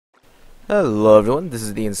Hello everyone, this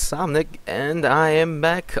is the Insomnic, and I am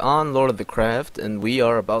back on Lord of the Craft, and we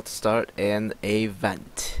are about to start an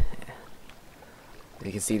event.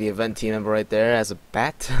 You can see the event team member right there as a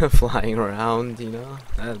bat flying around, you know,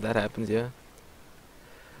 that happens, yeah.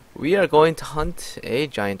 We are going to hunt a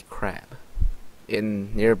giant crab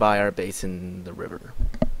in nearby our base in the river.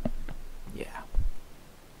 Yeah.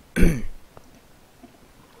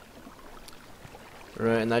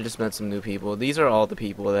 Right, and I just met some new people. These are all the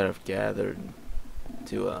people that have gathered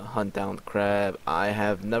to hunt down the crab. I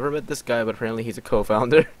have never met this guy, but apparently he's a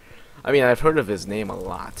co-founder. I mean, I've heard of his name a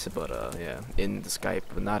lot, but yeah, in the Skype,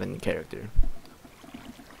 but not in character.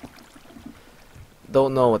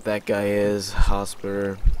 Don't know what that guy is.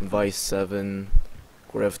 Hosper, Vice 7,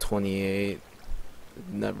 Griff 28.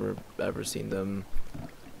 Never ever seen them.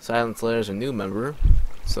 Silent Slayer's a new member,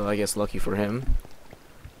 so I guess lucky for him.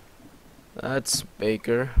 That's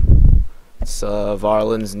Baker. It's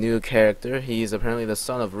Varlin's new character. He's apparently the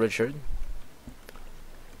son of Richard.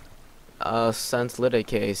 Sentlit,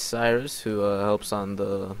 aka Cyrus, who helps on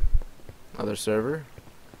the other server.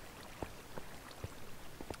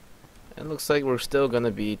 And looks like we're still gonna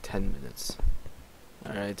be 10 minutes.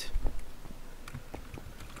 Alright.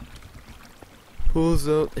 Pulls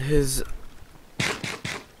out his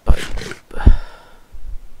pipe.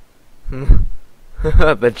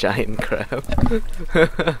 The giant crab.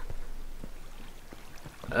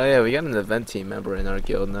 Oh yeah, we got an event team member in our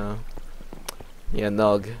guild now. Yeah,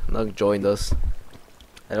 Nug joined us.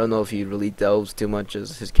 I don't know if he really delves too much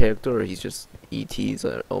as his character, or he's just ETs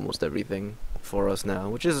almost everything for us now,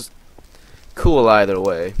 which is cool either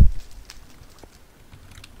way.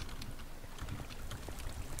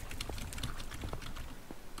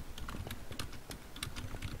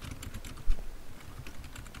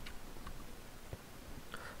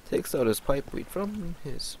 Takes out his pipe weed from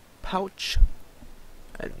his pouch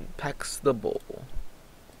and packs the bowl.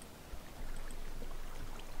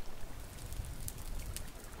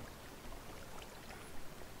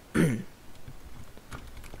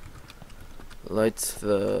 Lights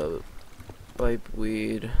the pipe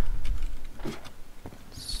weed.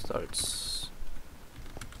 Starts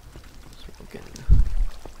smoking.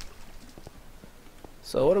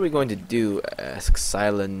 So what are we going to do? Asks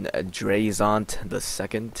Silent Drazont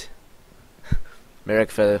II. Merrick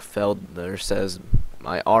Feldner says,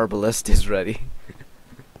 "My arbalist is ready."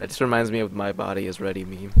 That just reminds me of my body is ready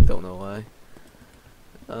meme. Don't know why.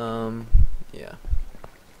 Yeah.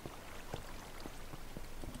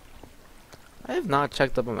 I have not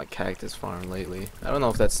checked up on my cactus farm lately. I don't know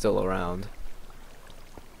if that's still around.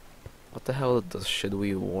 What the hell does "should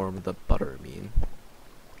we warm the butter" mean?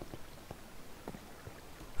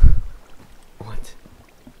 What?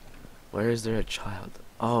 Where is there a child?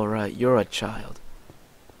 Oh right, you're a child.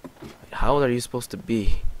 How old are you supposed to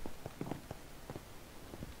be?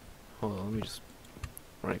 Hold on, let me just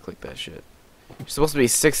right click that shit. You're supposed to be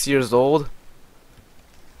 6 years old?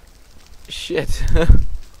 Shit.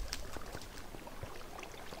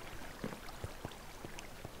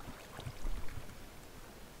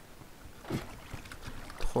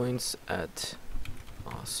 Points at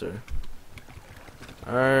Osser.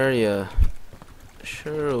 Are ya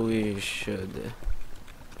sure we should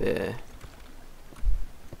be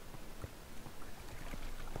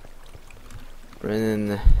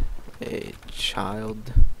bringing a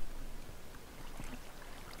child?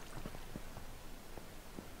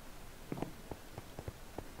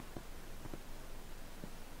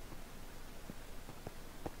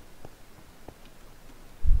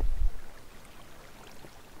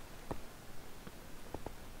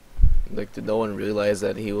 Like, did no one realize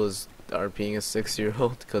that he was RPing a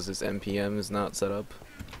 6-year-old because his NPM is not set up?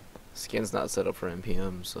 Skin's not set up for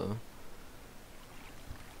NPM, so.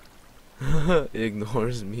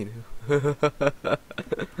 Ignores Minwoo.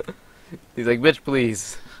 He's like, bitch,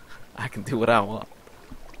 please. I can do what I want.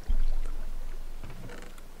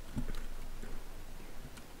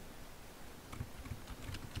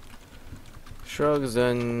 Shrugs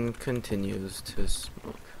and continues to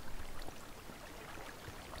smoke.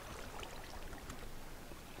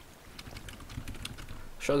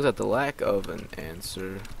 Shrugs at the lack of an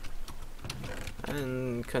answer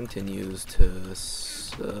and continues to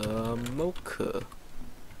smoke.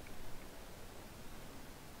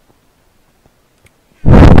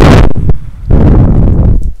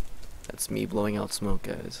 That's me blowing out smoke,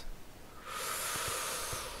 guys.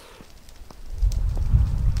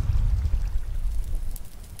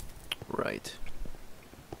 Right.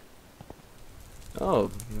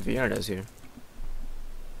 Oh, Vierna's here.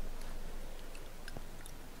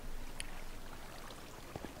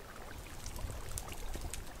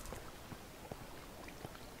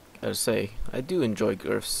 I say, I do enjoy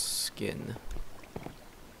Gurf's skin.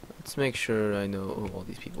 Let's make sure I know who all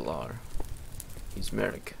these people are. He's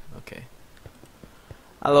Merrick. Okay.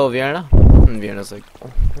 Hello, Vienna. And Vienna's like,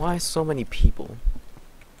 oh, why so many people?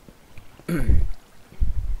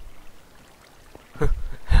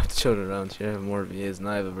 Half the children around here have more VAs than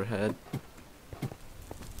I've ever had.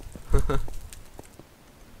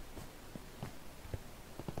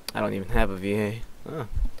 I don't even have a VA. Huh.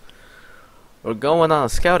 We're going on a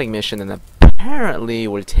scouting mission and apparently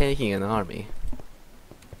we're taking an army.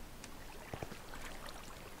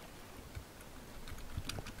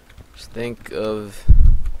 Just think of...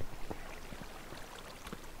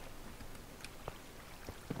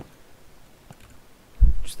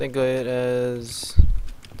 Just think of it as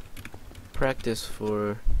practice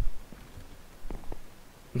for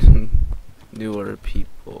newer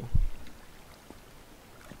people.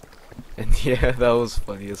 And yeah, that was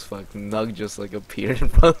funny as fuck. Nug just like appeared in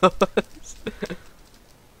front of us.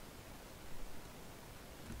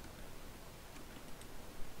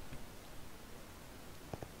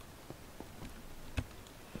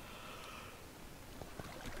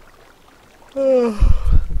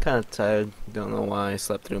 I'm kind of tired. Don't know why. I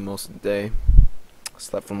slept through most of the day.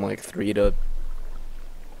 Slept from like 3 to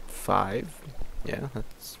 5. Yeah, that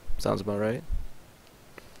sounds about right.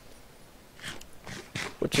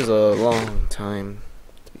 Which is a long time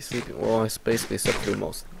to be sleeping. Well, I basically slept through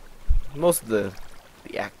most of the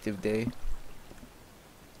active day.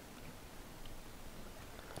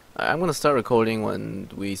 I'm gonna start recording when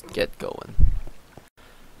we get going.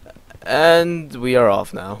 And we are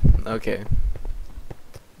off now. Okay.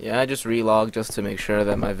 Yeah, I just relogged just to make sure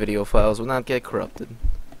that my video files will not get corrupted.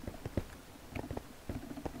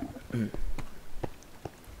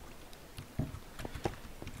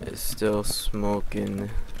 Is still smoking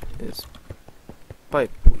his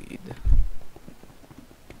pipe weed.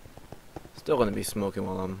 Still gonna be smoking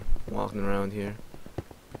while I'm walking around here.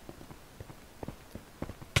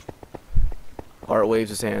 Art waves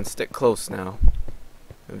his hand, stick close now.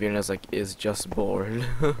 And Vienna's like, is just bored.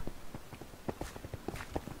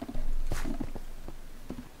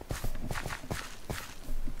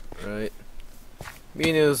 Right.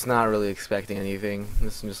 Minwoo's not really expecting anything.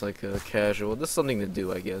 This is just like a casual, this is something to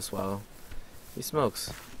do, I guess, while he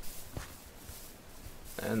smokes.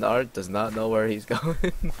 And Art does not know where he's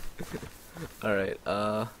going. Alright,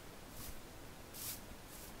 watch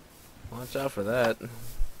out for that.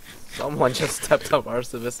 Someone just stepped up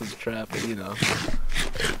Arcivis's trap, but you know.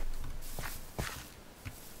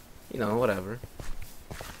 You know, whatever.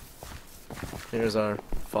 Here's our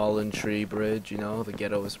fallen tree bridge, you know, the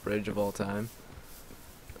ghettoest bridge of all time.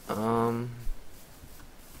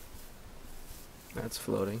 That's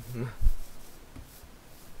floating.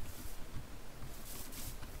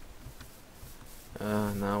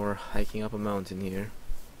 Now we're hiking up a mountain here.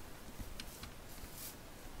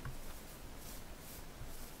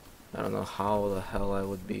 I don't know how the hell I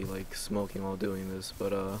would be like smoking while doing this,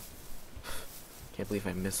 but can't believe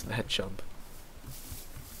I missed that jump.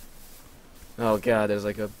 Oh god, there's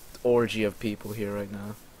like a orgy of people here right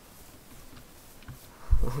now.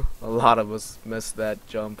 A lot of us missed that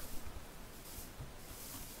jump.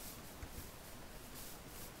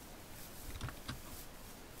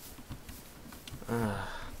 Ah,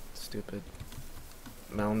 stupid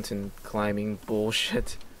mountain climbing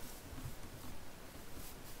bullshit.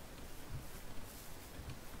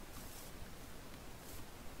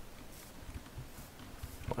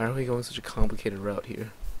 Why are we going such a complicated route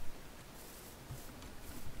here?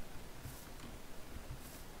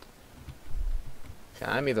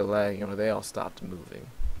 Okay, I'm either lagging or they all stopped moving.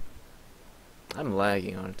 I'm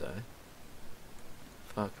lagging, aren't I?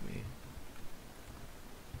 Fuck me.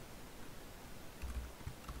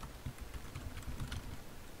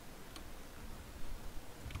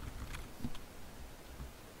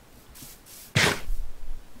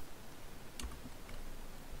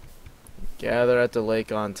 Gather at the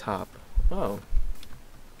lake on top. Oh.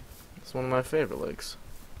 It's one of my favorite lakes.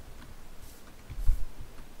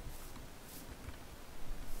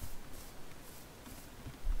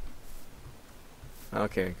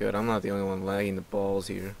 Okay, good. I'm not the only one lagging the balls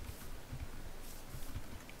here.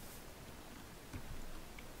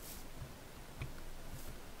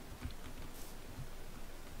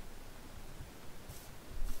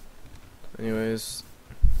 Anyways.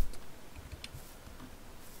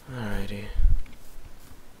 Alrighty.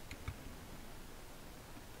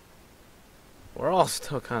 We're all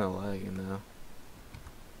still kind of lagging now.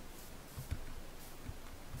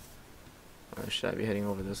 Should I be heading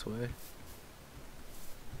over this way?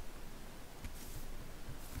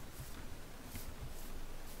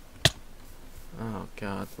 Oh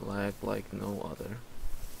god, lag like no other.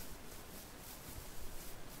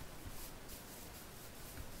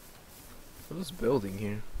 What's this building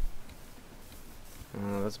here?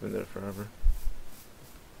 Oh, that's been there forever.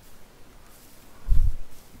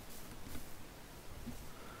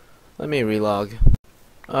 Let me relog.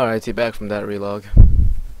 Alrighty, back from that relog.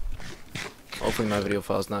 Hopefully my video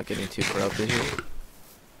file's not getting too corrupted here.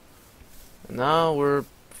 And now we're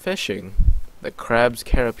fishing. The crab's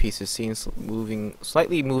carapace is seen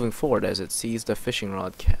slightly moving forward as it sees the fishing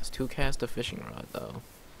rod cast. Who cast a fishing rod though?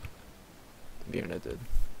 Virna did.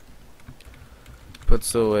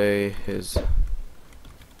 Puts away his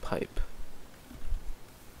pipe.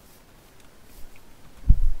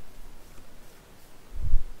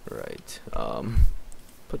 Right.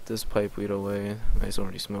 Put this pipe weed away. I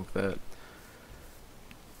already smoked that.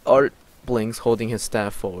 Art blinks, holding his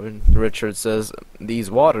staff forward. Richard says, "These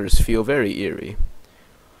waters feel very eerie."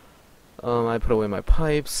 I put away my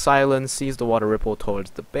pipe. Silence sees the water ripple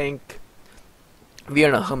towards the bank.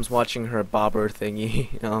 Vienna hums, watching her bobber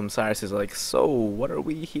thingy. Cyrus is like, "So, what are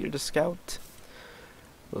we here to scout?"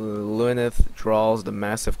 Luneth draws the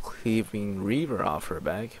massive cleaving reaver off her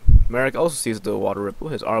back. Merrick also sees the water ripple,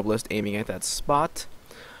 his arbalist aiming at that spot.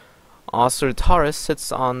 Osir Taurus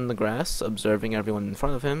sits on the grass, observing everyone in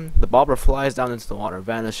front of him. The bobber flies down into the water,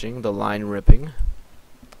 vanishing, the line ripping.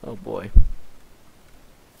 Oh boy.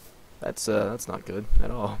 That's not good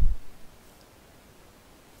at all.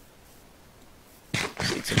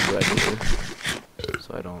 Eat some bread here,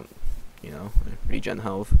 so I don't, you know, regen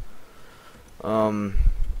health.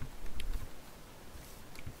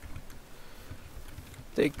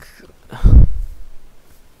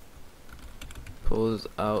 Pulls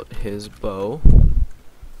out his bow.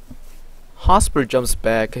 Hosper jumps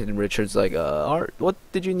back and Richard's like, Art, what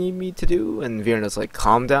did you need me to do? And Virna's like,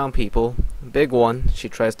 "Calm down, people. Big one." She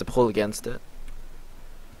tries to pull against it.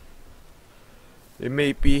 It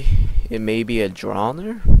may be a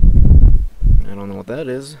drowner. I don't know what that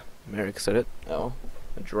is. Merrick said it. Oh,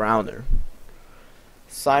 a drowner.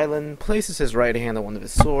 Silent places his right hand on one of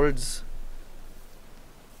his swords.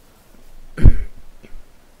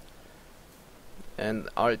 And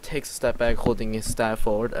Art takes a step back, holding his staff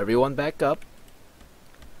forward. Everyone back up.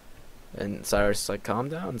 And Cyrus is like, "Calm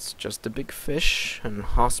down, it's just a big fish." And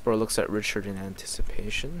Hosper looks at Richard in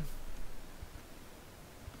anticipation.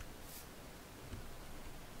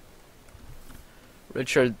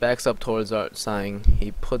 Richard backs up towards Art, sighing.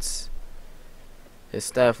 He puts his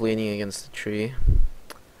staff leaning against the tree.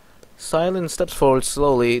 Silence steps forward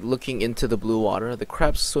slowly, looking into the blue water. The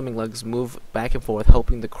crab's swimming legs move back and forth,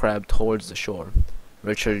 helping the crab towards the shore.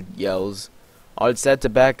 Richard yells, "Art said to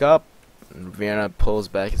back up." And Vienna pulls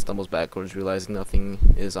back and stumbles backwards, realizing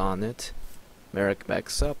nothing is on it. Merrick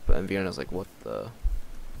backs up, and Vienna's like, "What the?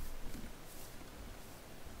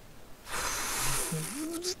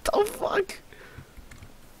 What the fuck?"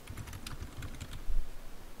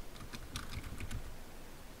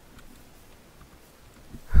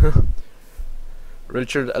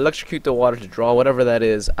 Richard, electrocute the water to draw whatever that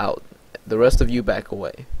is out. The rest of you back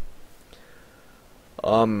away.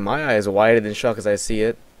 My eyes are wider than shock as I see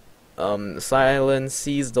it. Silence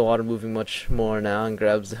sees the water moving much more now and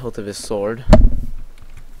grabs the hilt of his sword.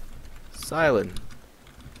 Silent,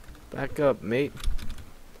 back up, mate.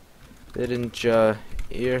 Didn't ya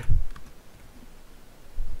hear?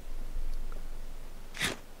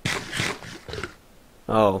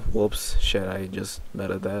 Oh, whoops. Shit, I just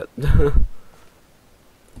betted that.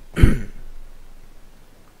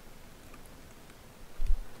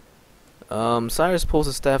 Cyrus pulls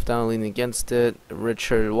his staff down, leaning against it.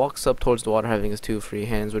 Richard walks up towards the water, having his two free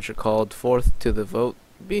hands, which are called forth to the vote,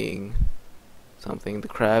 being something. The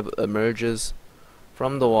crab emerges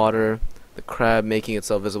from the water, the crab making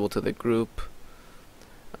itself visible to the group.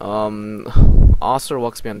 Osir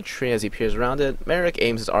walks behind the tree as he peers around it. Merrick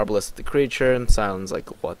aims his arbalist at the creature, and Silence like,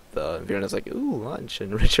 "What the?" And Virna's like, "Ooh, lunch."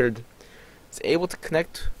 And Richard is able to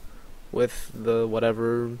connect with the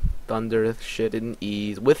whatever thunder shit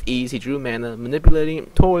with ease. He drew mana, manipulating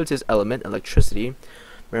towards his element, electricity.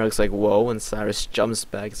 Merrick's like, "Whoa," and Cyrus jumps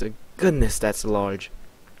back. He's like, "Goodness, that's large."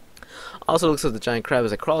 Also looks at the giant crab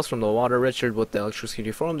as it crawls from the water. Richard, with the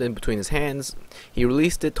electricity formed in between his hands, he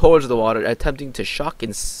released it towards the water, attempting to shock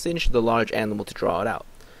and cinch the large animal to draw it out.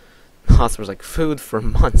 Hosper's like, "Food for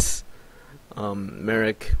months."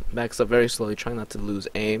 Merrick backs up very slowly, trying not to lose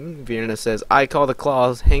aim. Virna says, "I call the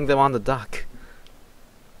claws, hang them on the dock."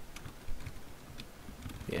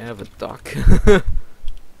 You have a dock.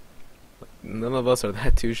 None of us are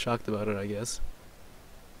that too shocked about it, I guess.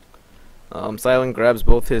 Silent grabs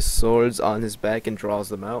both his swords on his back and draws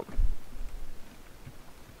them out.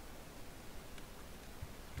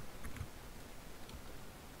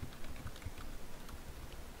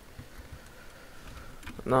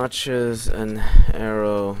 notches an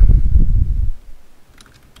arrow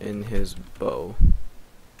in his bow.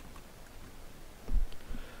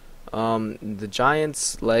 The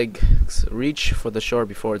giant's legs reach for the shore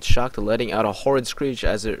before it's shocked, letting out a horrid screech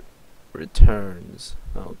as it returns.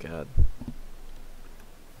 Oh god.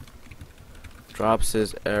 Drops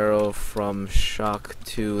his arrow from shock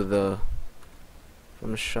to the...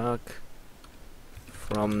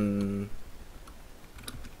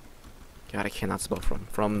 God, I cannot spell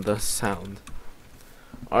from the sound.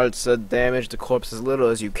 Art said, damage the corpse as little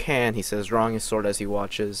as you can, he says, drawing his sword as he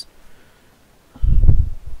watches.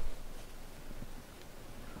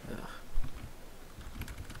 Ugh.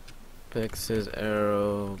 Picks his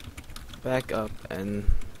arrow back up and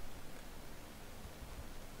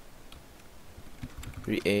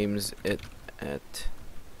re-aims it at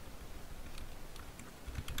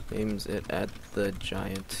the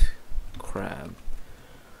giant crab.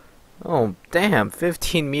 Oh damn,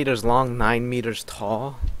 15 meters long, 9 meters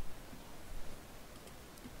tall.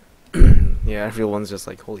 Yeah, everyone's just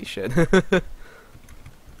like, holy shit.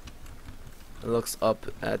 Looks up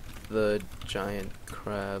at the giant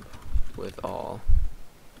crab with awe.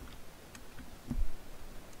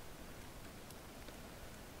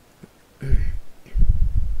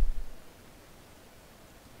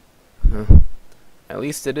 At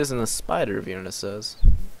least it isn't a spider, Vierna says.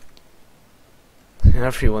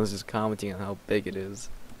 Everyone's just commenting on how big it is.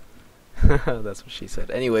 That's what she said.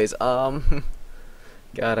 Anyways, God,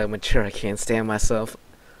 I'm mature, I can't stand myself.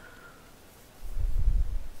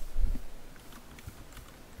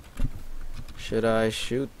 Should I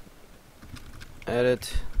shoot at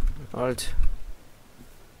it? Art?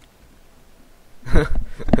 I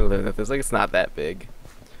live at this, like it's not that big.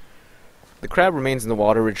 The crab remains in the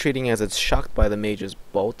water, retreating as it's shocked by the mage's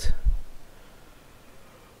bolt.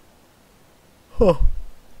 Huh.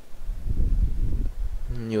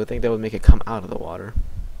 You would think that would make it come out of the water.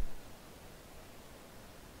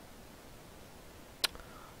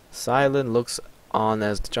 Silent looks on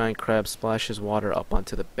as the giant crab splashes water up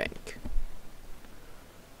onto the bank.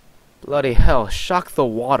 Bloody hell, shock the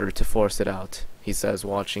water to force it out, he says,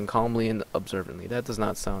 watching calmly and observantly. That does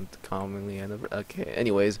not sound calmly and okay.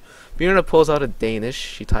 Anyways, Bjorna pulls out a Danish.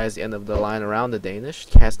 She ties the end of the line around the Danish,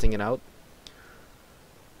 casting it out.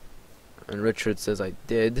 And Richard says, I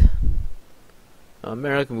did.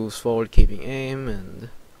 Merrick moves forward, keeping aim, and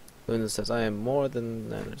Luna says, I am more than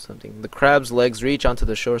that or something. The crab's legs reach onto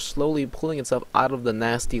the shore, slowly pulling itself out of the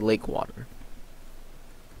nasty lake water.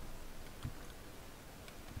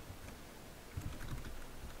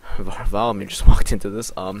 Valmir just walked into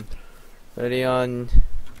this. Ready on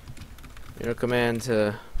your command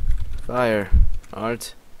to fire,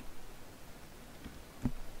 Art.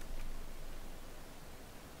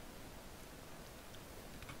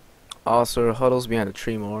 Osser huddles behind a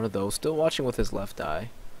tree more, though still watching with his left eye.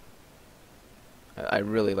 I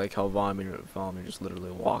really like how Valmir just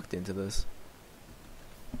literally walked into this.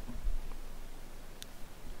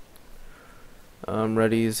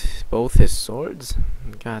 Readies both his swords.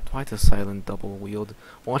 God, why the silent double wield?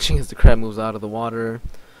 Watching as the crab moves out of the water.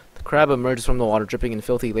 The crab emerges from the water, dripping in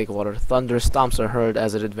filthy lake water. Thunder stomps are heard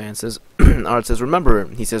as it advances. Art says, remember,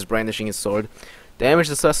 he says, brandishing his sword, damage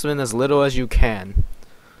the specimen as little as you can.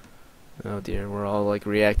 Oh dear, we're all like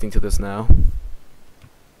reacting to this now.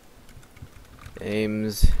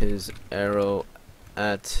 Aims his arrow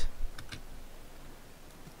at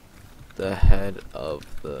the head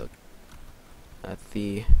of the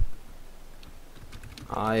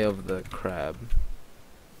eye of the crab.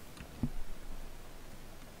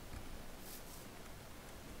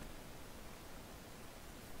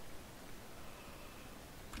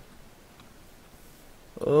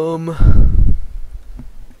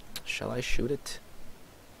 Shall I shoot it?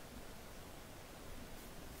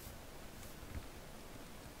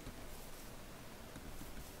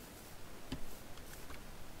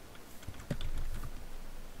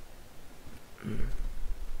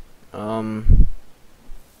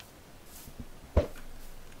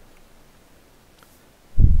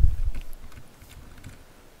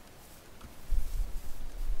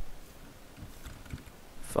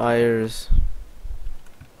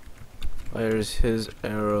 Fires his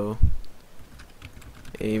arrow,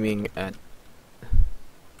 aiming at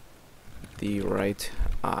the right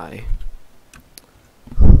eye.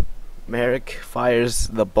 Merrick fires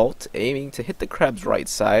the bolt, aiming to hit the crab's right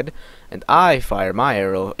side, and I fire my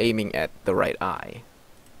arrow, aiming at the right eye.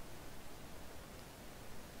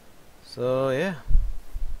 So yeah,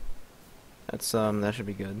 that's that should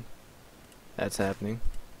be good. That's happening.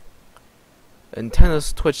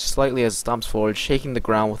 Antennas twitch slightly as it stomps forward, shaking the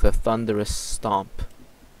ground with a thunderous stomp.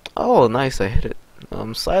 Oh, nice, I hit it.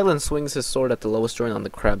 Silent swings his sword at the lowest joint on the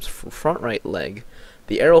crab's front right leg.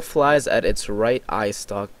 The arrow flies at its right eye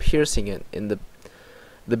stalk, piercing it in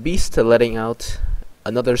the beast, letting out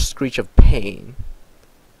another screech of pain.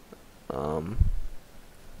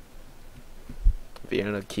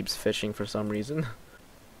 Vienna keeps fishing for some reason.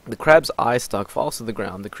 The crab's eye stalk falls to the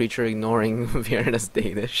ground, the creature ignoring Vienna's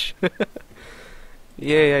Danish.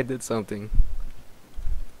 Yay, I did something.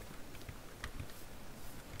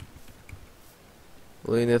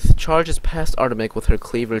 Lilith charges past Artemis with her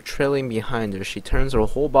cleaver trailing behind her. She turns her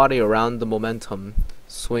whole body around the momentum,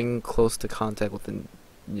 swing close to contact with the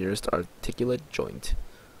nearest articulate joint.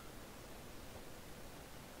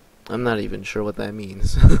 I'm not even sure what that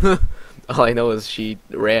means. All I know is she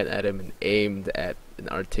ran at him and aimed at an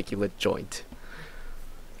articulate joint.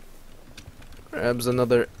 Grabs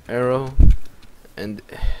another arrow and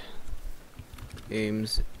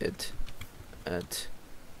aims it at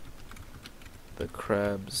the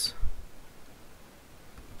crab's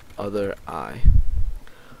other eye.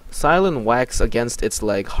 Silent whacks against its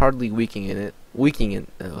leg, hardly weakening it,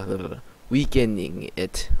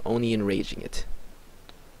 only enraging it.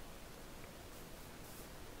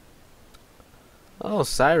 Oh,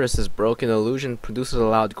 Cyrus's broken illusion produces a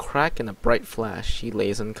loud crack and a bright flash. He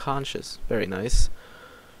lays unconscious. Very nice.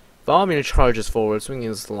 Valmir charges forward, swinging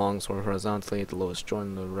his longsword horizontally at the lowest joint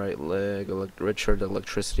in the right leg. Richard the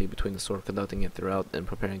electricity between the sword, conducting it throughout and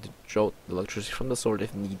preparing to jolt the electricity from the sword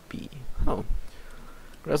if need be. Oh.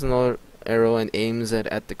 Grabs another arrow and aims it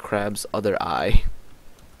at the crab's other eye.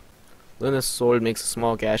 Luna's sword makes a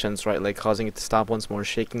small gash on its right leg, causing it to stop once more,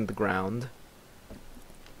 shaking the ground.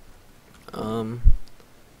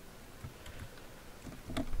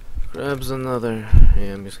 Grabs another.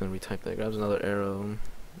 Yeah, I'm just gonna retype that. Grabs another arrow.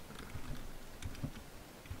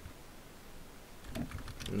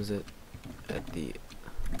 Aims it at the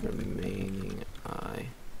remaining eye.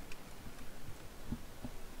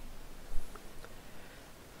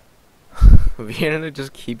 Vienna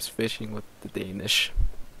just keeps fishing with the Danish.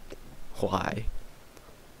 Why?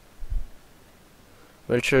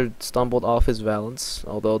 Richard stumbled off his balance,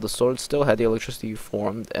 although the sword still had the electricity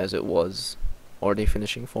formed as it was already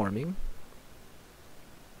finishing forming.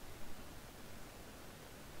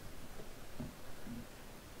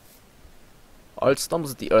 Art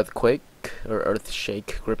stumbles at the earthquake, or earth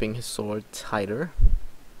shake, gripping his sword tighter.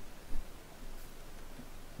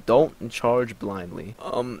 Don't charge blindly.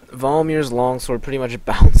 Valmir's longsword pretty much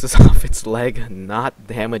bounces off its leg, not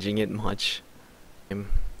damaging it much.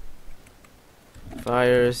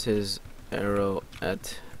 Fires his arrow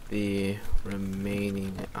at the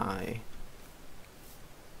remaining eye.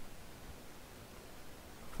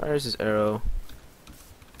 Fires his arrow,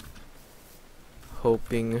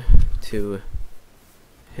 hoping to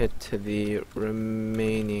hit the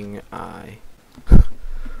remaining eye.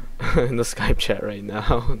 In the Skype chat right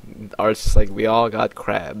now, Art's just like, we all got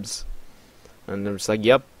crabs. And they're just like,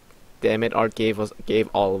 yep, damn it, Art gave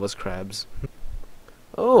all of us crabs.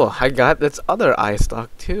 Oh, I got its other eye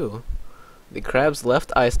stalk too. The crab's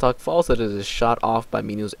left eye stalk falls as it is shot off by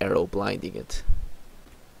Minwoo's arrow, blinding it.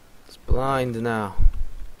 It's blind now.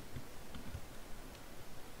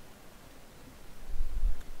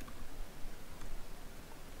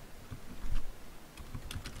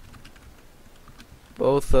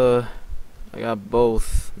 Both, I got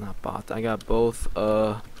both, not bot, I got both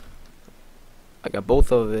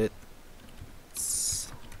of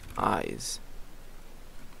its eyes.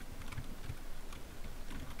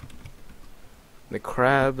 The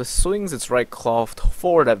crab swings its right claw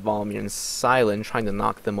forward at Valmir and Silent, trying to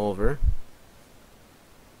knock them over.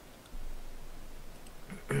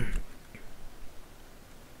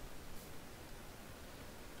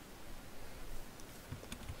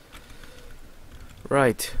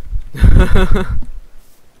 Right.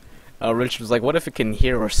 Richard was like, what if it can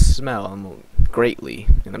hear or smell? Greatly.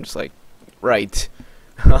 And I'm just like, right.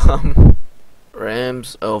 Valmir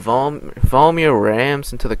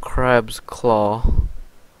rams into the crab's claw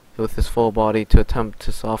with his full body to attempt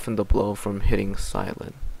to soften the blow from hitting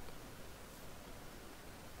Silent.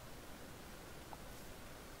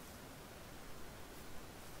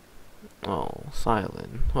 Oh,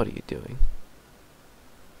 Silent, what are you doing?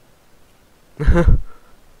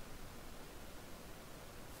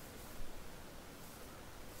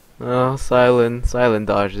 Oh, Silent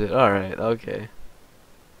dodged it. Alright, okay.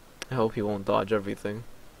 I hope he won't dodge everything.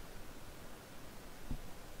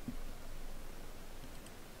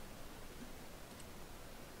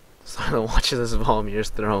 Silent watches as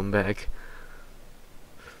Valmir's thrown back.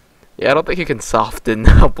 Yeah, I don't think you can soften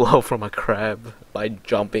a blow from a crab by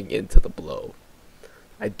jumping into the blow.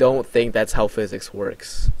 I don't think that's how physics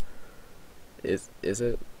works. Is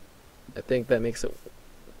it? I think that makes it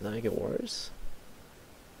not make it worse.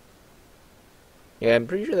 Yeah, I'm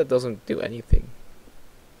pretty sure that doesn't do anything.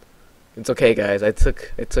 It's okay, guys. I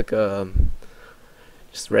took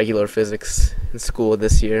just regular physics in school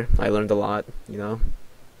this year. I learned a lot, you know.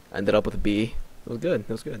 I ended up with a B. It was good. It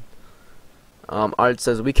was good. Art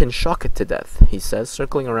says we can shock it to death. He says,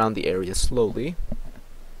 circling around the area slowly.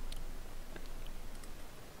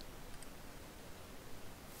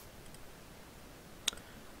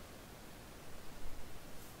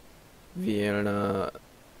 Vienna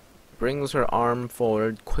brings her arm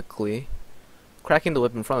forward quickly, cracking the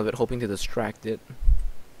whip in front of it, hoping to distract it.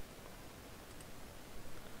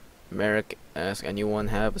 Merrick asks, anyone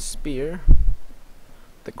have a spear?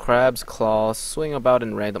 The crab's claws swing about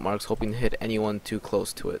in random arcs, hoping to hit anyone too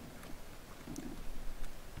close to it.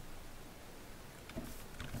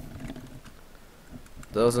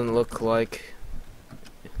 Doesn't look like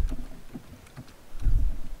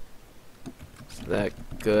it's that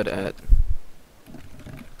good at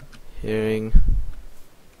hearing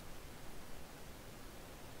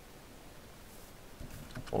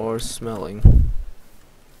or smelling.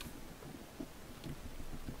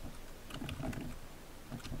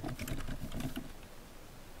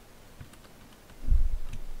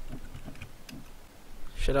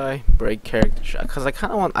 Should I break character? Because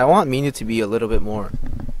I want Minwoo to be a little bit more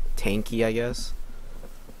tanky, I guess.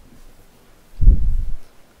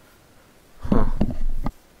 Huh.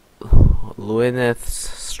 Lyneth's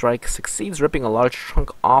strike succeeds, ripping a large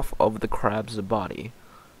chunk off of the crab's body.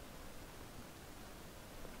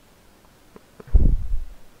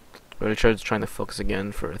 Richard's trying to focus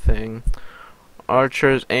again for a thing.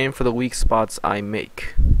 Archers aim for the weak spots I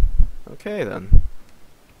make. Okay then.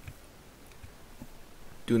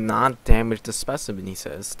 Do not damage the specimen, he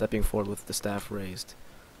says, stepping forward with the staff raised.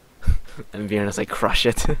 And Vienna's like, crush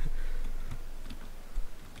it.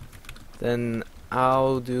 Then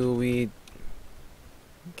how do we...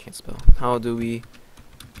 can't spell. How do we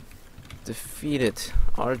defeat it,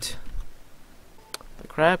 Art? The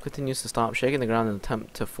crab continues to stomp, shaking the ground in an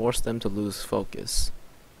attempt to force them to lose focus.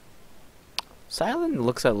 Silent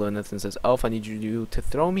looks at Lyneth and says, Elf, I need you to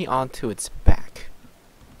throw me onto its back.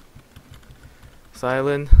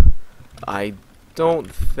 Silent, I don't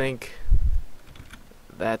think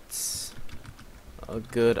that's a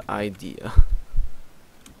good idea.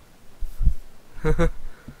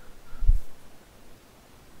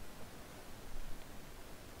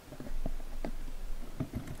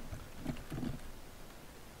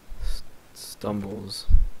 Stumbles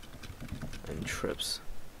and trips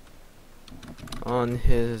on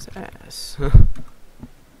his ass.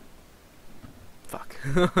 Fuck.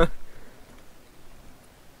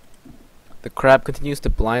 The crab continues to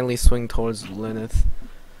blindly swing towards Lyneth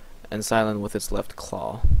and Silent with its left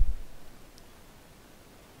claw.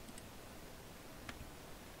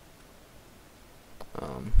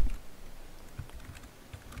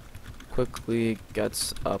 Quickly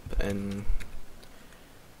gets up and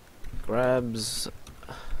grabs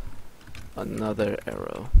another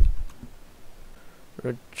arrow.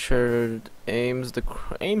 Richard aims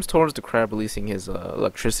towards the crab, releasing his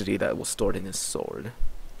electricity that was stored in his sword.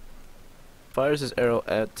 Fires his arrow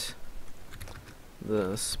at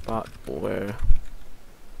the spot where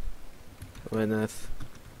Lyneth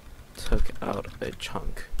took out a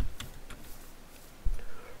chunk.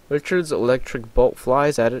 Richard's electric bolt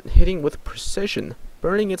flies at it, hitting with precision,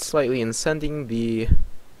 burning it slightly and sending the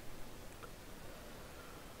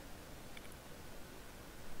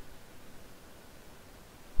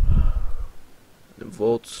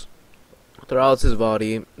volts throughout his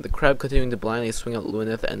body, the crab continuing to blindly swing at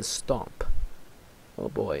Lyneth and stomp. Oh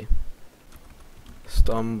boy.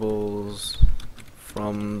 Stumbles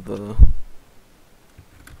from the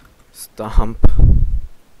stomp.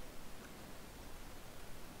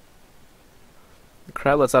 The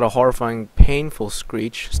crab lets out a horrifying, painful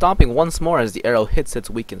screech, stomping once more as the arrow hits its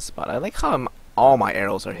weakened spot. I like how all my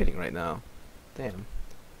arrows are hitting right now. Damn.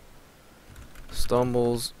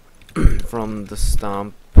 Stumbles from the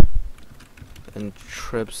stomp and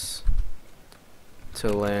trips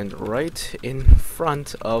to land right in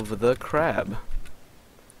front of the crab.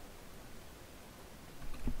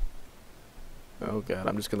 Oh god,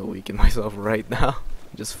 I'm just gonna weaken myself right now.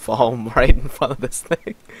 Just fall right in front of this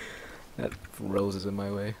thing. That rose is in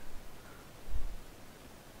my way.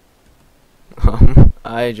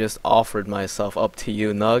 I just offered myself up to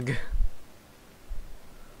you, Nug.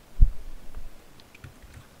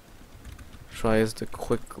 Tries to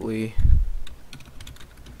quickly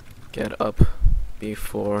get up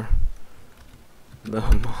before the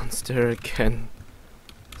monster can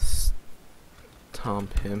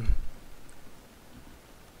stomp him.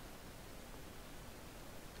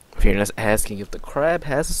 Fiona's asking if the crab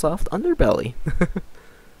has a soft underbelly.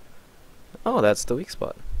 Oh, that's the weak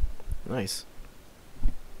spot. Nice.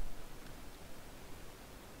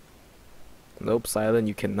 Nope, Silent,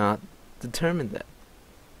 you cannot determine that.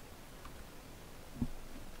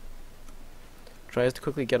 Tries to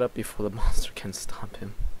quickly get up before the monster can stop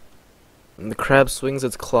him. And the crab swings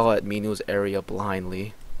its claw at Minwoo's area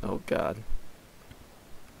blindly. Oh god.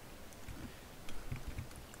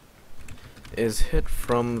 Is hit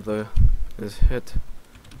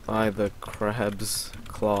by the crab's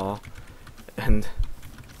claw and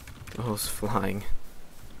goes flying.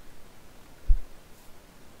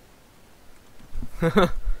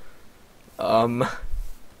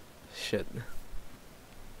 Shit.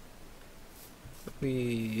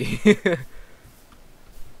 Wee.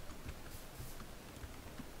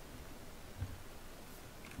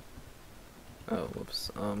 Oh,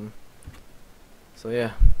 whoops. So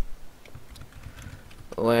yeah.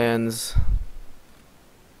 Lands.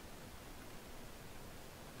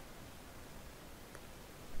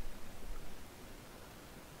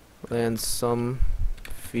 Lands some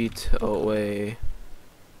feet away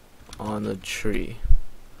on a tree.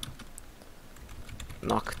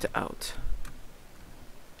 Knocked out.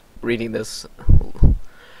 Reading this.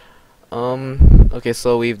 Okay,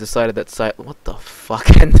 so we've decided that what the fuck,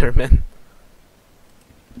 Enderman?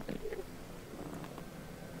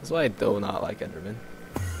 That's why I do not like Enderman.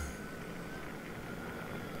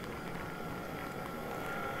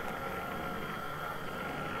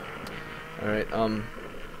 Alright,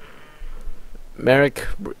 Merrick,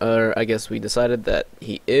 I guess we decided that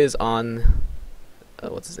he is on,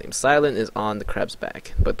 what's his name? Silent is on the crab's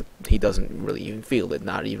back, but he doesn't really even feel it,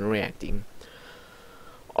 not even reacting.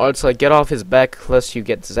 Art's like, get off his back lest you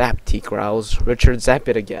get zapped, he growls. Richard, zap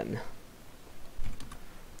it again.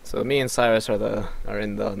 So me and Cyrus are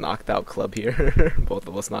in the knocked out club here. Both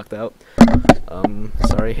of us knocked out.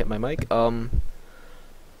 Sorry, hit my mic.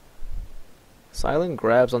 Silent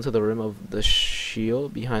grabs onto the rim of the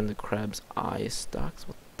shield behind the crab's eye stalks.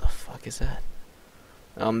 What the fuck is that?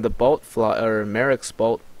 The bolt Merrick's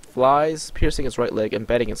bolt flies, piercing its right leg,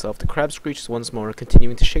 embedding itself. The crab screeches once more,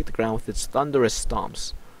 continuing to shake the ground with its thunderous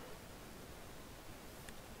stomps.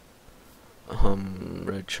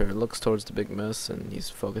 Richard looks towards the big mess, and he's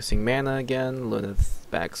focusing mana again. Lyneth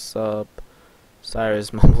backs up.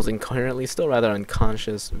 Cyrus mumbles incoherently, still rather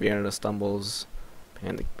unconscious. Vienna stumbles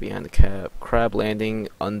behind the crab, landing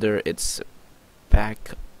under its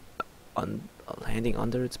back. Landing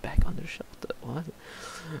under its back under shelter. What?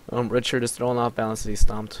 Richard is thrown off balance as he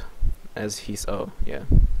stomped. Oh yeah.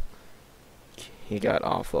 He got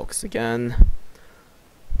off focus again.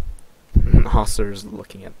 Hosser's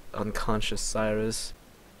looking at unconscious Cyrus.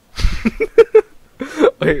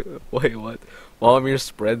 wait, what? Walmir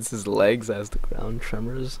spreads his legs as the ground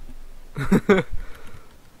tremors.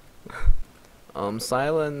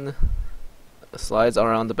 Silent slides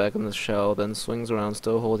around the back of the shell, then swings around,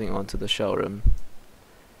 still holding onto the shell rim.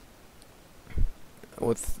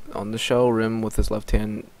 On the shell rim, with his left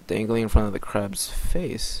hand dangling in front of the crab's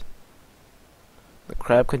face. The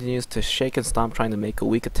crab continues to shake and stomp, trying to make a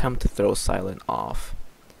weak attempt to throw Silent off.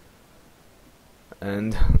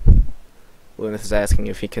 And Lyneth is asking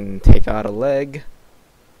if he can take out a leg.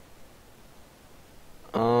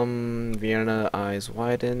 Vienna eyes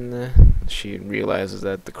widen. She realizes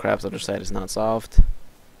that the crab's underside is not soft.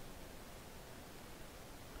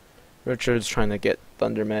 Richard's trying to get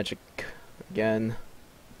thunder magic again.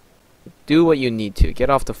 Do what you need to. Get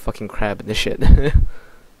off the fucking crab and the shit.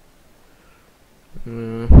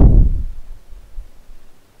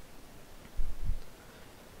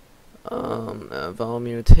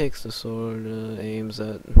 Valmir takes the sword,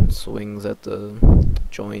 swings at the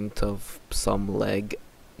joint of some leg.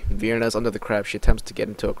 Vienna's under the crab. She attempts to get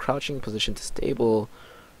into a crouching position to stable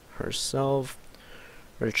herself.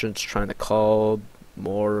 Richard's trying to call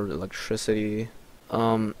more electricity.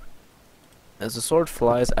 As the sword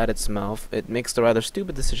flies at its mouth, it makes the rather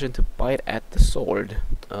stupid decision to bite at the sword.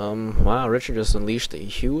 Wow, Richard just unleashed a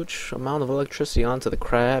huge amount of electricity onto the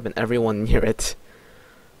crab and everyone near it.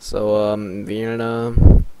 So, Vienna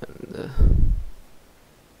and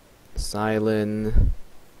Silent.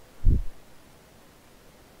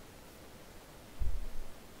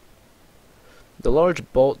 The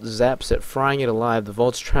large bolt zaps it, frying it alive. The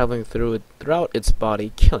volts traveling throughout its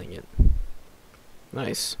body, killing it.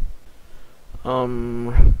 Nice.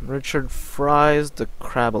 Richard fries the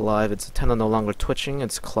crab alive. Its antenna no longer twitching,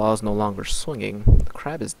 its claws no longer swinging. The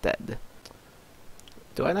crab is dead.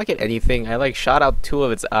 Do I not get anything? I shot out two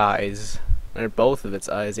of its eyes. Or both of its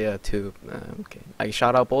eyes, yeah, two. Okay. I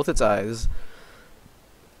shot out both its eyes.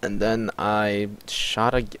 and then I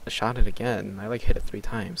shot it again. I like hit it 3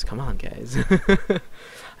 times. Come on, guys.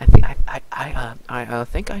 I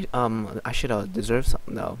think I should deserve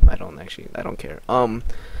something. No, I don't actually. I don't care.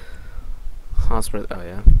 Hospital. Oh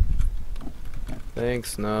yeah.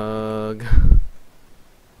 Thanks, Snug. I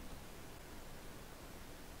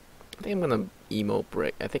think I'm gonna emo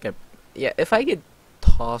break. Yeah. If I get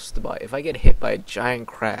if I get hit by a giant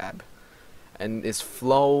crab, and is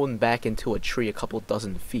flown back into a tree a couple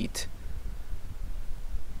dozen feet.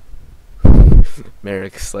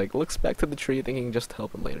 Merrick's like looks back to the tree thinking just to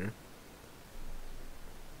help him later.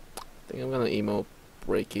 I think I'm gonna emo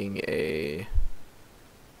breaking a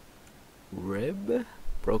rib?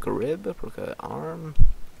 Broke a rib? Broke an arm?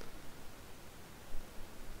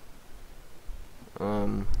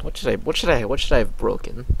 What should I have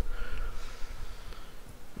broken?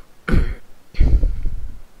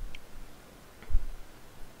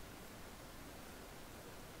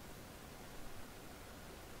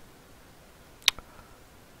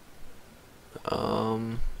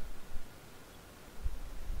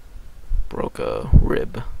 Broke a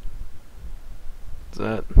rib. Is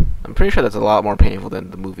that? I'm pretty sure that's a lot more painful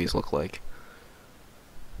than the movies look like.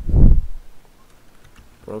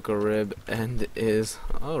 Broke a rib and is...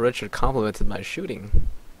 Oh, Richard complimented my shooting.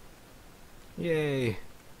 Yay.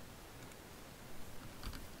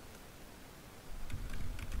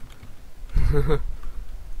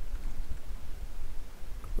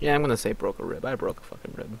 Yeah, I'm gonna say broke a rib. I broke a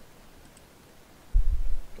fucking rib.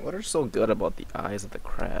 What are so good about the eyes of the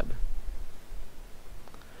crab?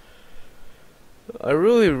 I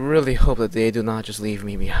really, really hope that they do not just leave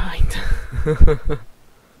me behind.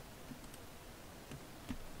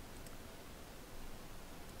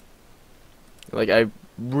 Like, I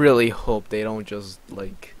really hope they don't just,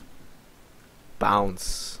 like,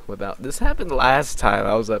 bounce without... This happened last time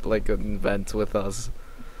I was at, like, an event with us.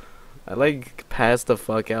 I, like, passed the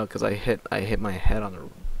fuck out because I hit my head on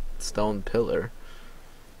a stone pillar,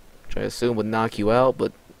 which I assume would knock you out,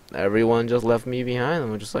 but everyone just left me behind.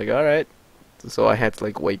 I'm just like, alright. So I had to,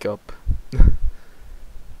 like, wake up.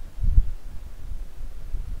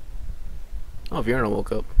 Oh, Vierna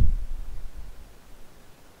woke up.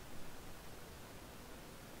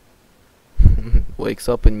 Wakes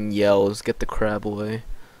up and yells, "Get the crab away."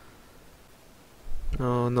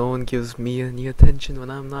 Oh, no one gives me any attention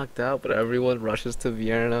when I'm knocked out, but everyone rushes to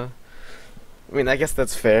Vierna. I mean, I guess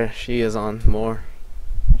that's fair. She is on more.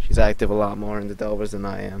 She's active a lot more in the Delvers than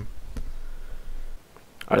I am.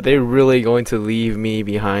 Are they really going to leave me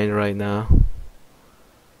behind right now?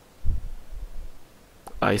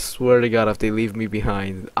 I swear to God, if they leave me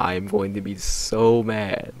behind, I'm going to be so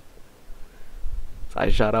mad. I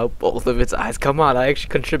shot out both of its eyes. Come on, I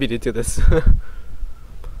actually contributed to this.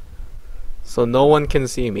 So no one can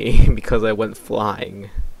see me because I went flying.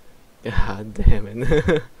 God damn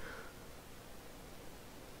it.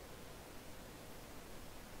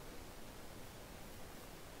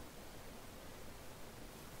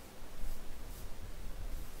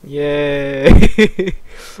 Yay!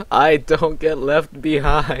 I don't get left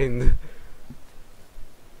behind.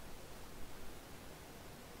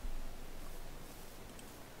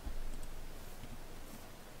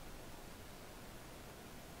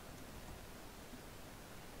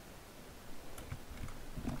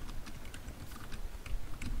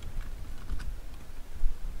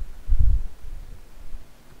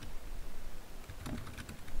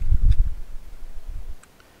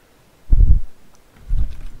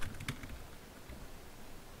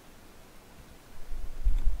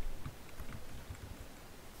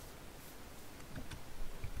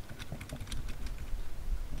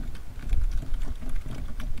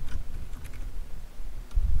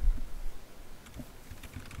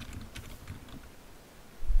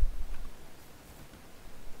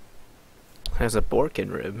 There's a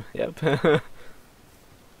Borkin rib. Yep.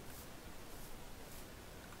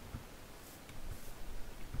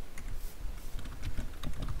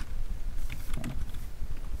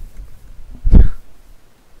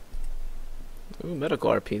 Ooh,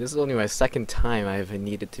 medical RP. This is only my second time I've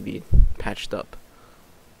needed to be patched up.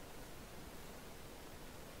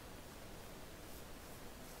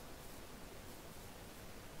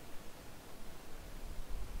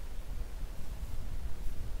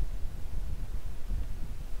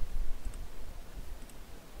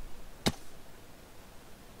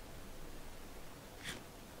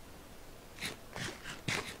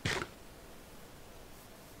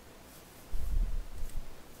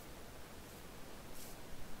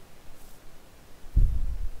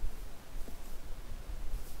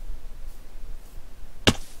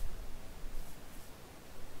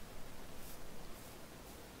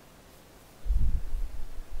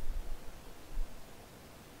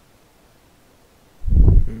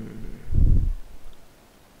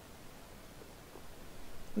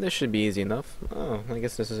 This should be easy enough. Oh, I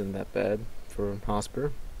guess this isn't that bad for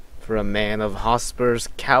Hosper. For a man of Hosper's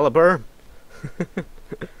caliber.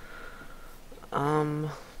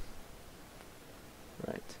 Right.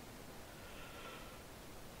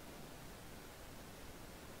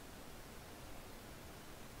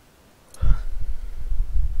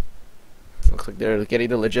 Looks like they're getting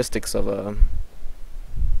the logistics of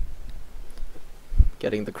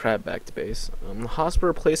getting the crab back to base.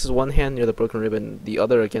 Hosper places one hand near the broken rib and the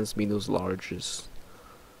other against Minwoo's large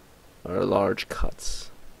cuts.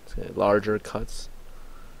 Okay, larger cuts.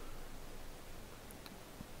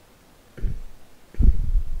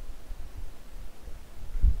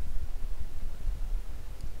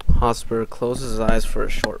 Hosper closes his eyes for a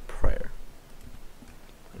short prayer.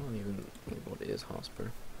 I don't even know what is Hosper.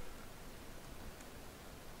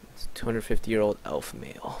 It's a 250-year-old elf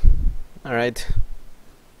male. Alright.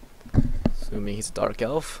 Assuming he's a dark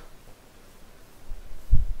elf.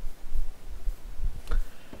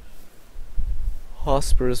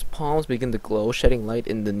 Hosper's palms begin to glow, shedding light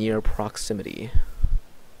in the near proximity.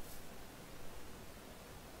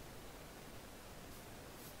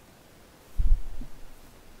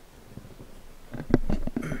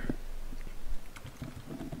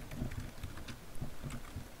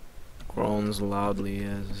 Groans loudly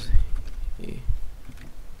as he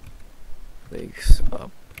wakes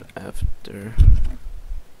up after.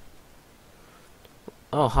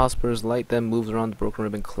 Oh, Hosper's light then moves around the broken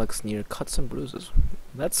rib and collects near cuts and bruises.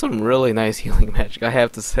 That's some really nice healing magic, I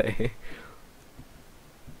have to say.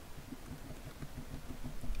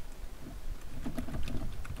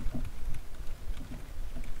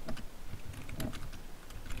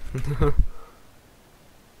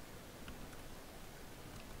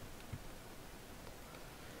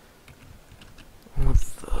 What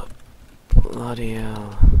the bloody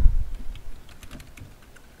hell?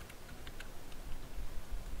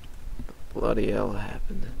 Bloody hell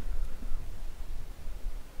happened.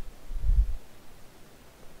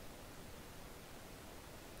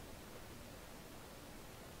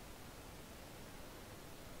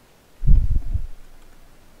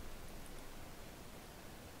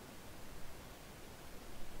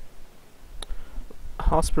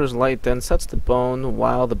 Hosper's light then sets the bone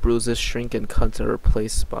while the bruises shrink and cuts are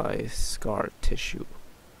replaced by scar tissue.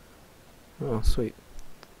 Oh, sweet.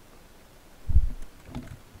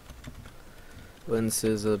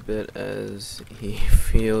 Winces a bit as he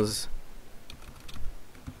feels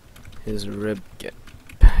his rib get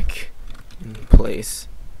back in place.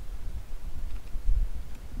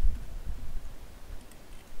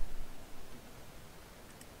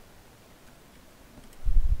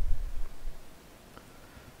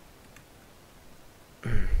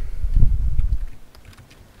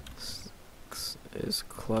 Is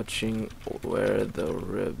clutching where the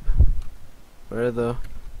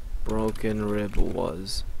broken rib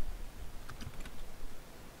was.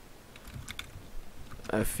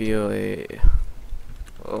 I feel a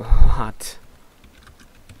lot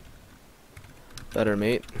better,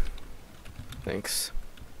 mate. Thanks.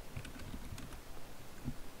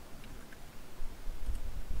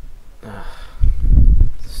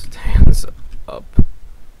 Stands up.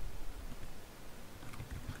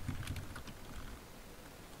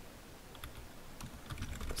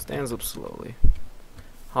 Stands up slowly.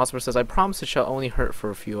 Hosper says, I promise it shall only hurt for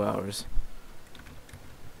a few hours.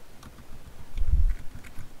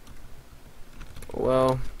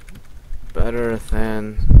 Well, better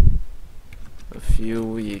than a few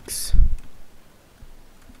weeks.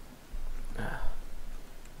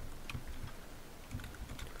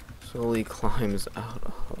 Slowly climbs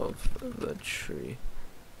out of the tree.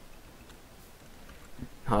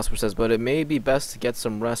 Hosper says, but it may be best to get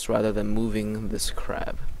some rest rather than moving this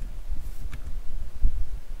crab.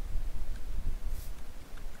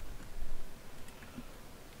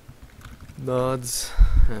 Nods.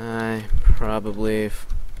 Probably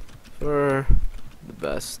for the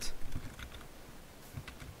best.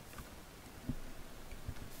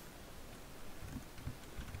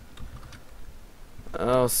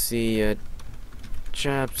 I'll see you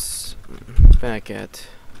chaps back at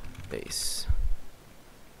base.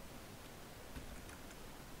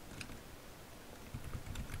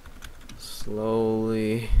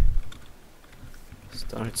 Slowly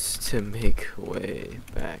starts to make way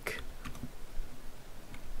back.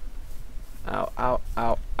 Ow, ow,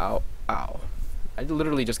 ow, ow, ow. I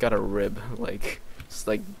literally just got a rib,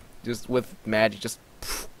 just with magic,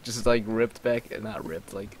 just like ripped back, not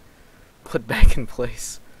ripped, like put back in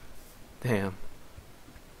place. Damn.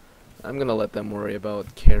 I'm gonna let them worry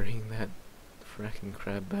about carrying that fracking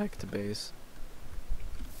crab back to base.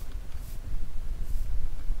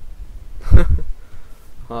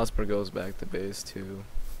 Hosper goes back to base too.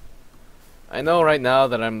 I know right now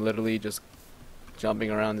that I'm literally just jumping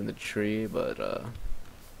around in the tree, but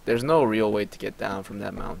there's no real way to get down from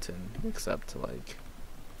that mountain except like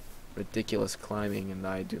ridiculous climbing, and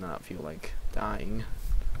I do not feel like dying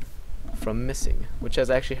from missing, which has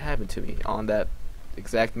actually happened to me on that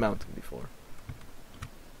exact mountain before.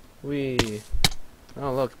 Whee!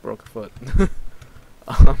 Oh look, broke a foot.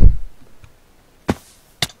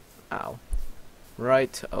 Ow.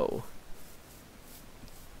 Right, oh.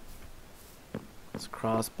 Let's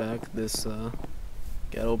cross back this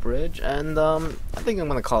ghetto bridge, and I think I'm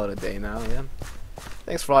gonna call it a day now, yeah.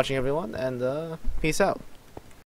 Thanks for watching everyone, and peace out.